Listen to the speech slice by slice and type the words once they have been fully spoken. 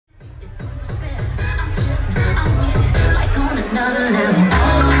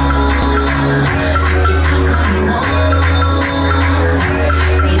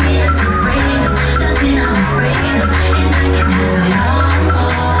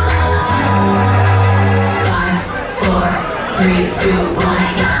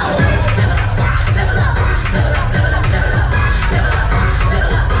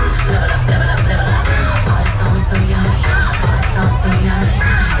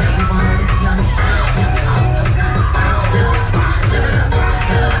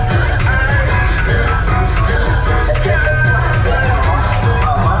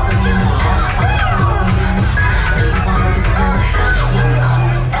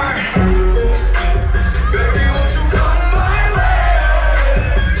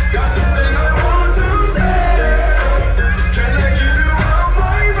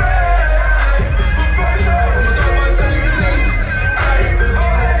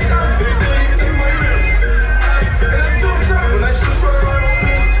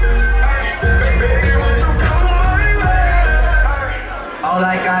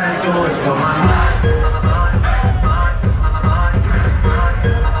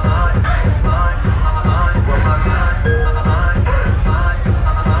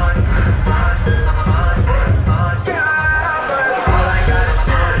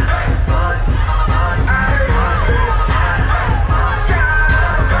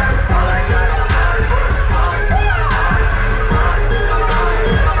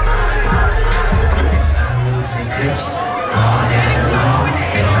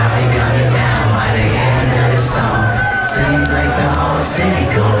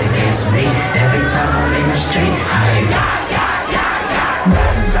against me. Every time I'm in the street,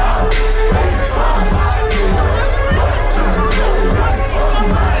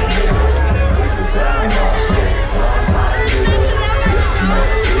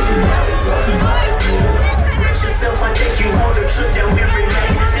 I take you on a trip down memory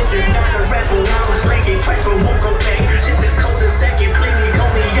lane. This is not a rapper, I was slanging crack from Wonko Pain. This is cul-de-sac and plenty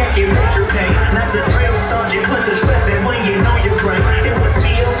cognac and major pain. Not the drill sergeant, but the stress that weighing on your brain. It was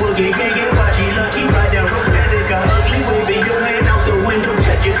me a boogie, gang, watchy, lucky, ride down road, as it got ugly, waving your hand out the window,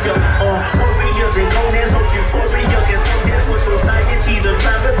 check yourself. Warriors and Conans, hope euphoria can slow dance with society. The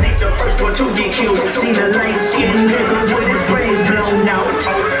privacy, the first one to get killed. Seen a light-skinned nigga with his brains blown out.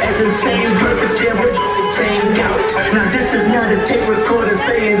 At the same purpose, there was same out. Now this is not a tape recorder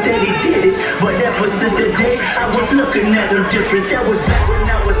saying that he did it, but ever since the day I was looking at him different. That was back when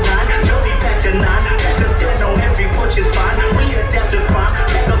I was 9, Joey packed a 9, back to stand on every punch is fine. We adapt to crime,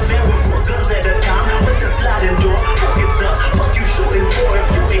 back a van with 4 guns at a time, with the sliding door. Fuck it up, fuck you shooting for. If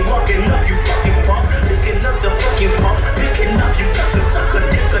you ain't walking up, you fucking pump. Picking up the fucking pump, picking up you sucker,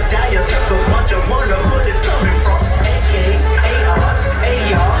 dick or die, a sucker bunch of where the hood is coming from. AKs, ARs,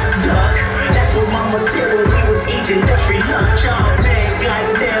 AR, duck. That's what mama said when we was eating that free lunch. Oh man,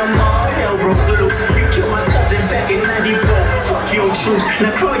 goddamn, all hell broke loose. You killed my cousin back in '94. Fuck your truce.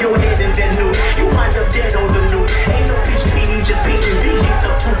 Now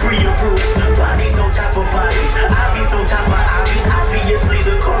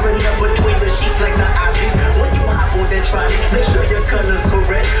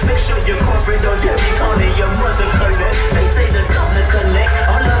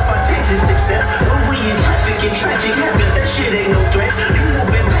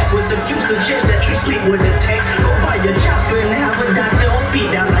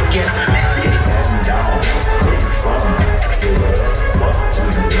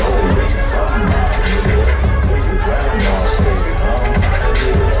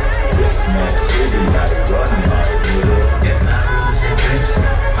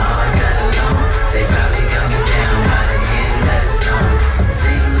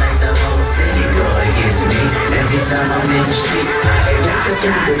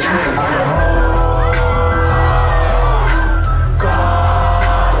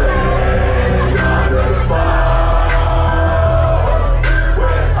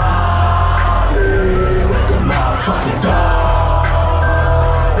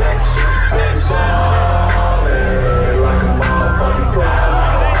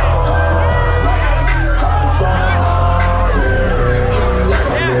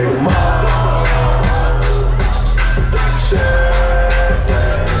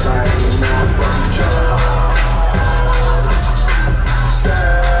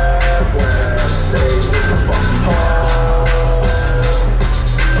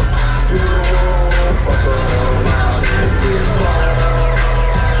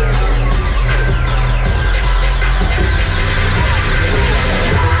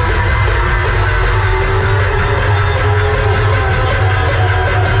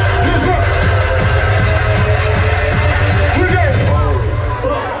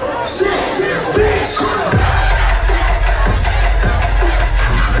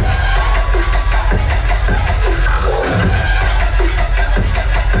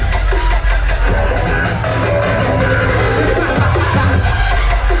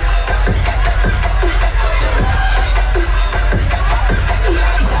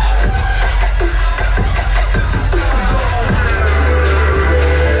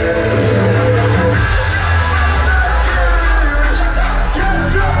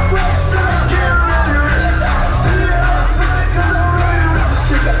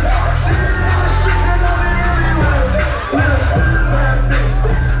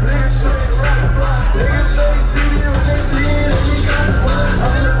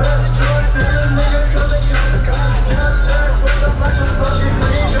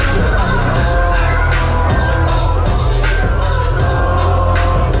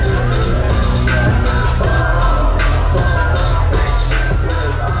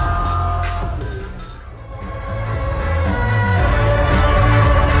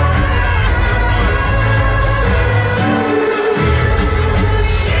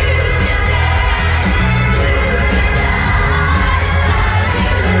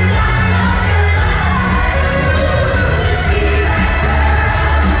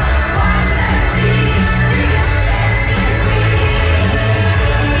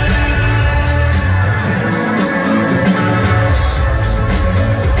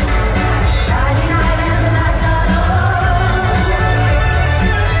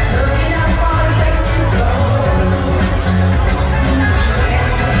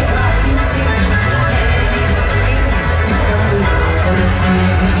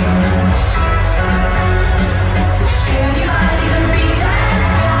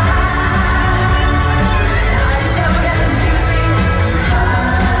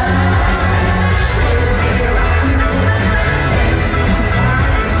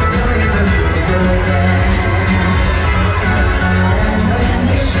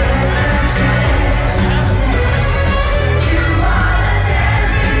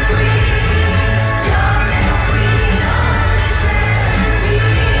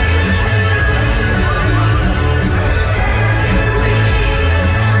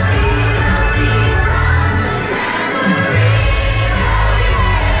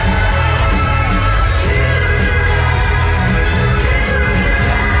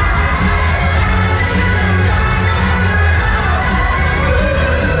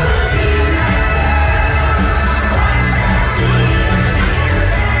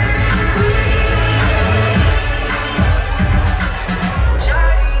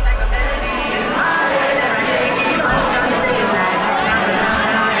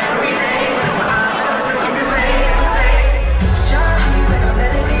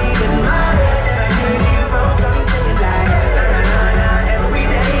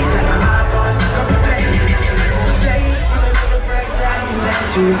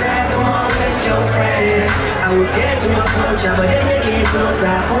close.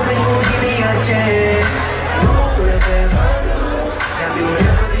 I hope that you will give me a chance. Who would have ever known that we would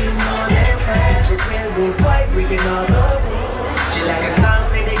never be more than friends? But when we're white, breaking all the rules. She like a song,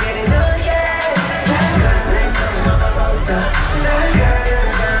 say they get it again. That girl like something off a poster. That girl is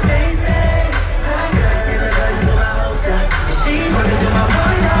a gun, they say. That girl is a gun to my holster. And she's running through my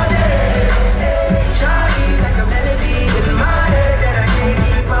mind all day. Shawty's like a melody in my head that I can't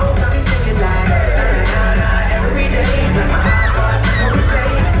keep on. Got me singing like na-na-na-na every day. It's like my iPod stuck on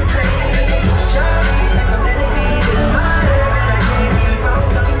replay. Shawty's like a melody in my head that I can't keep on.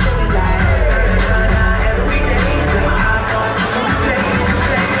 Got me singing like na-na-na-na every day. It's like my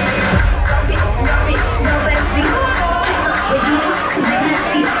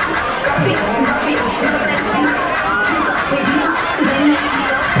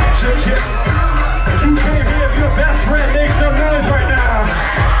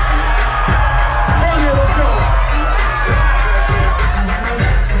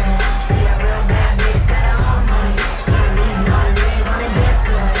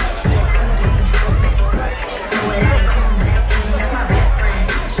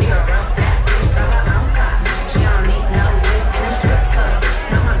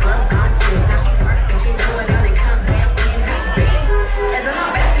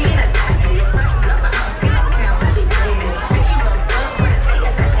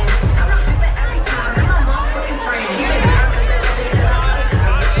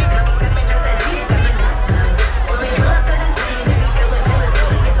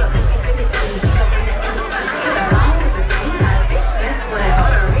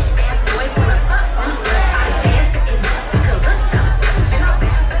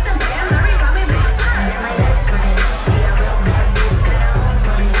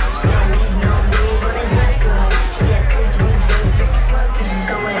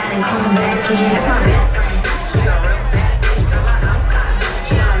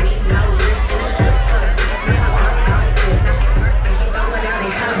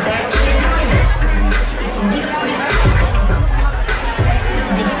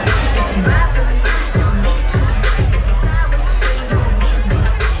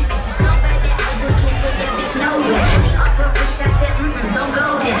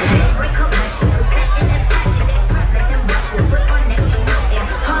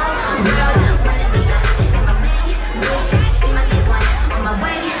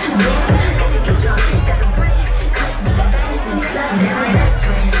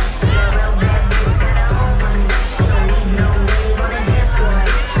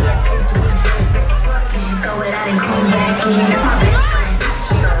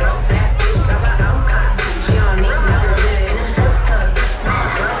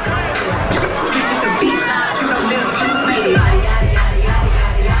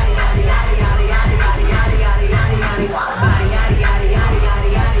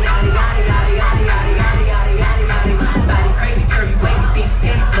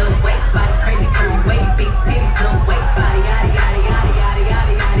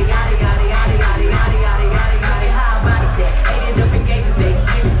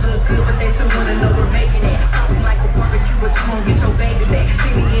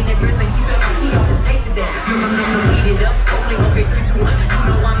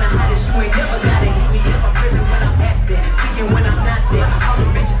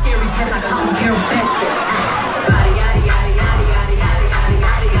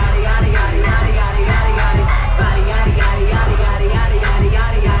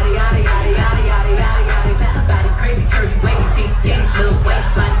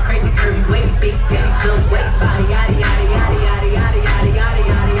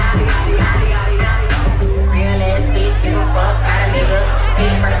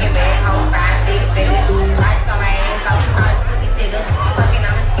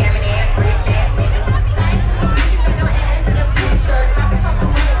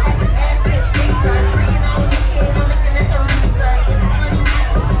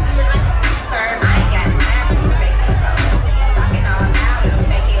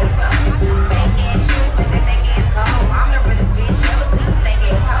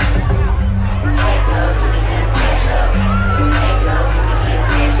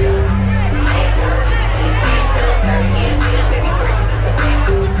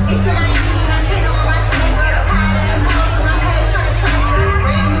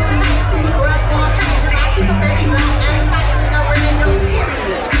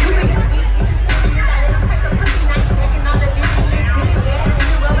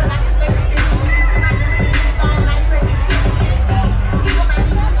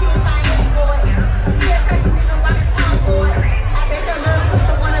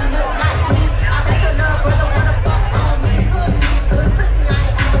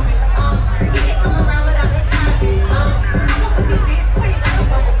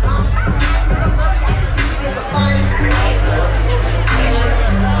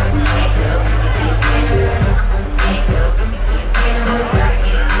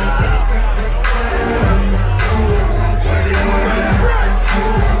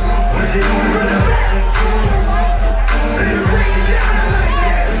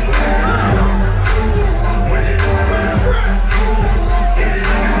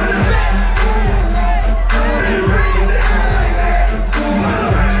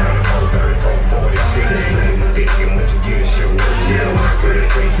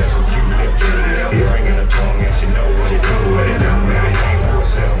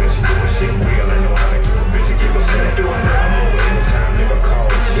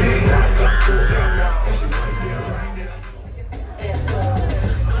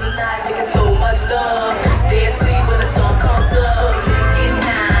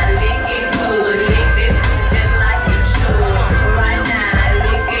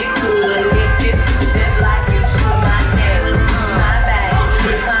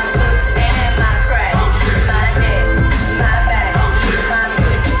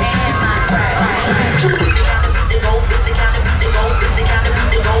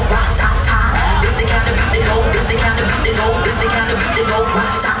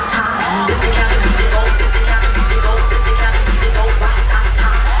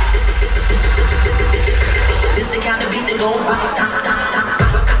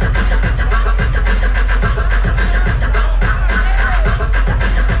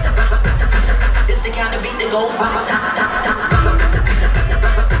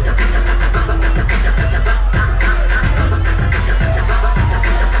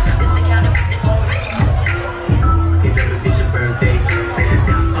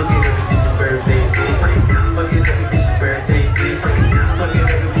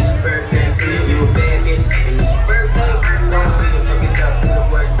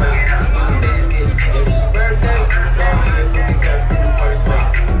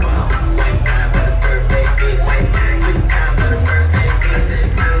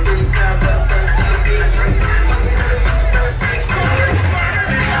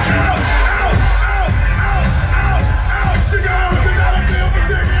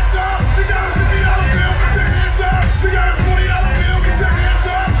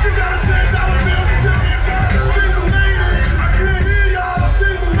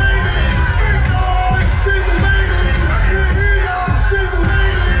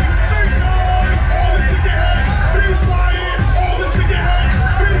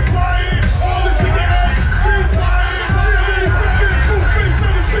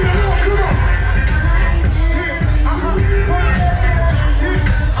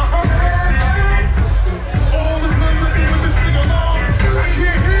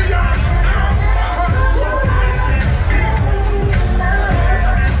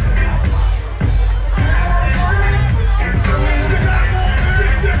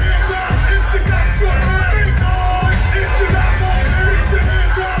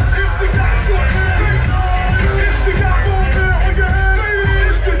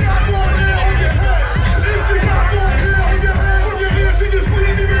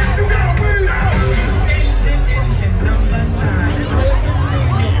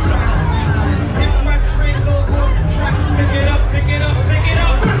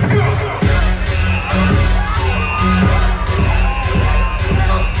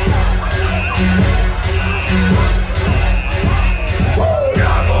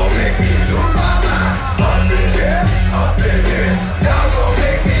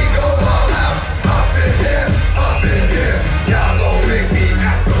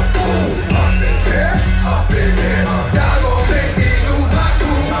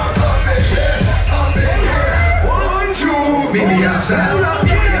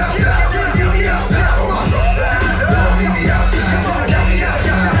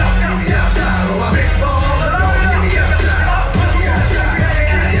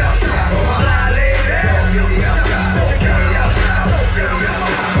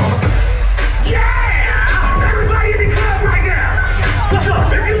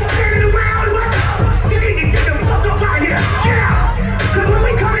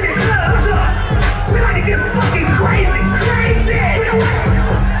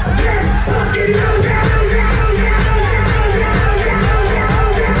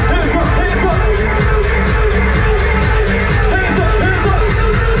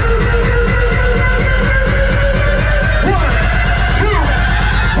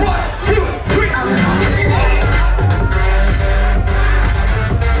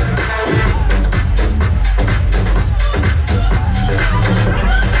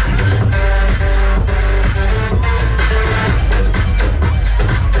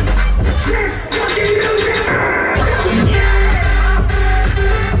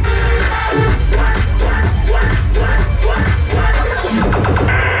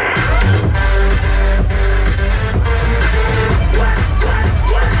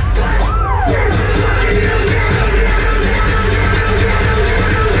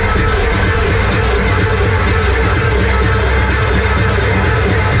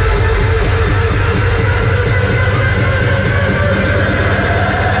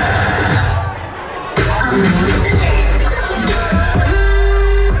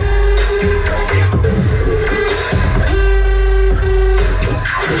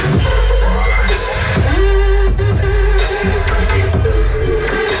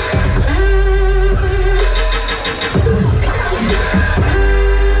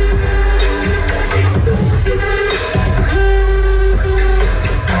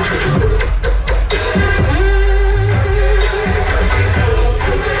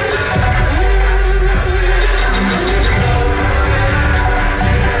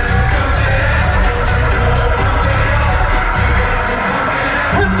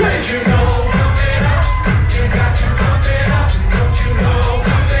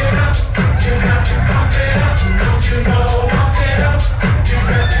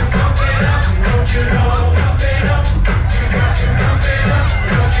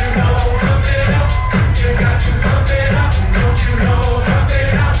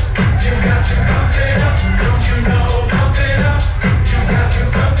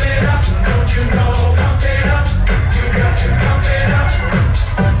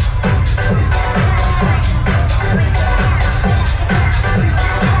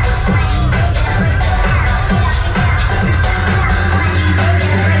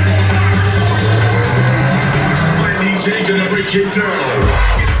Get down.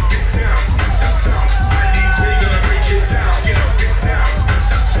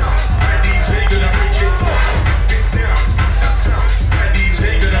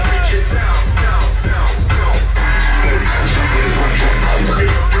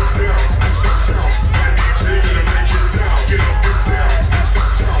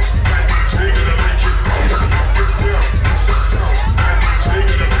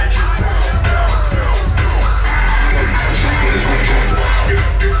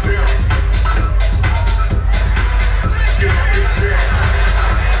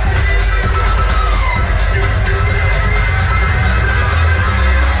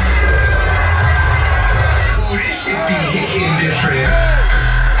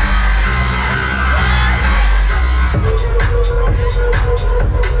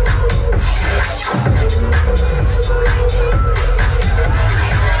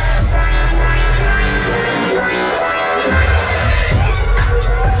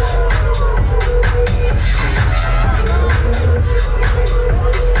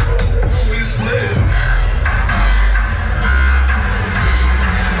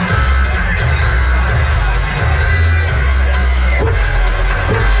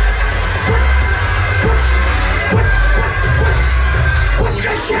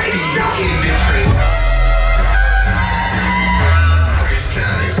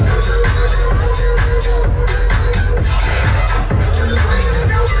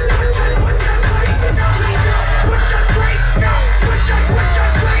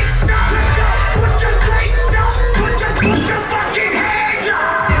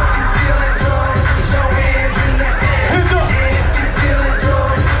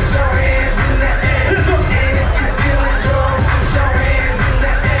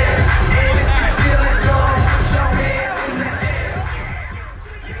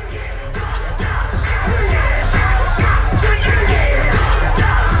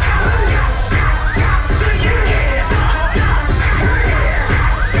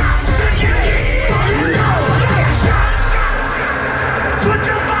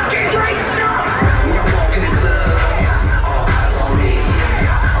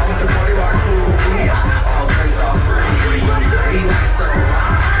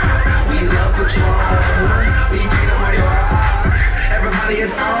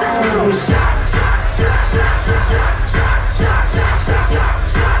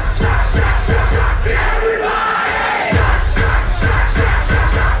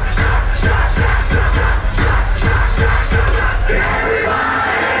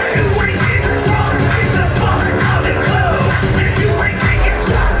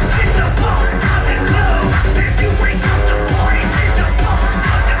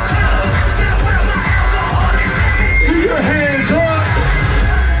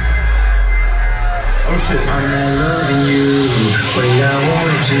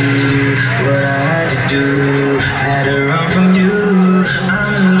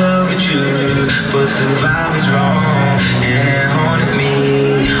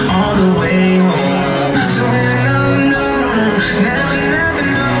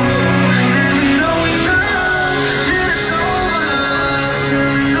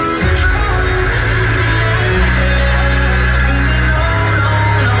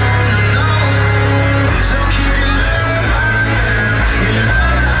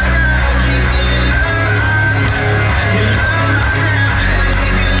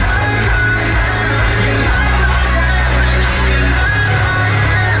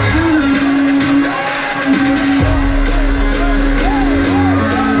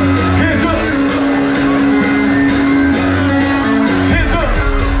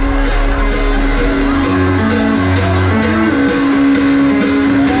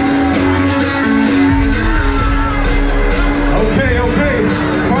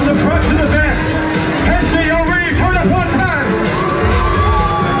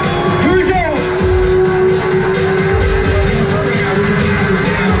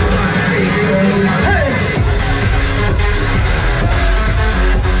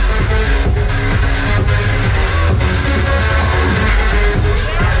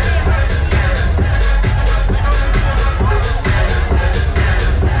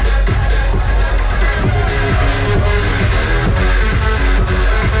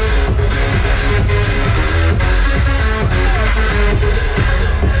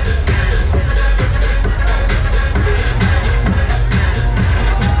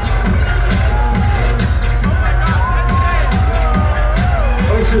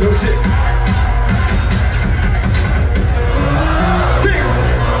 shit, oh shit.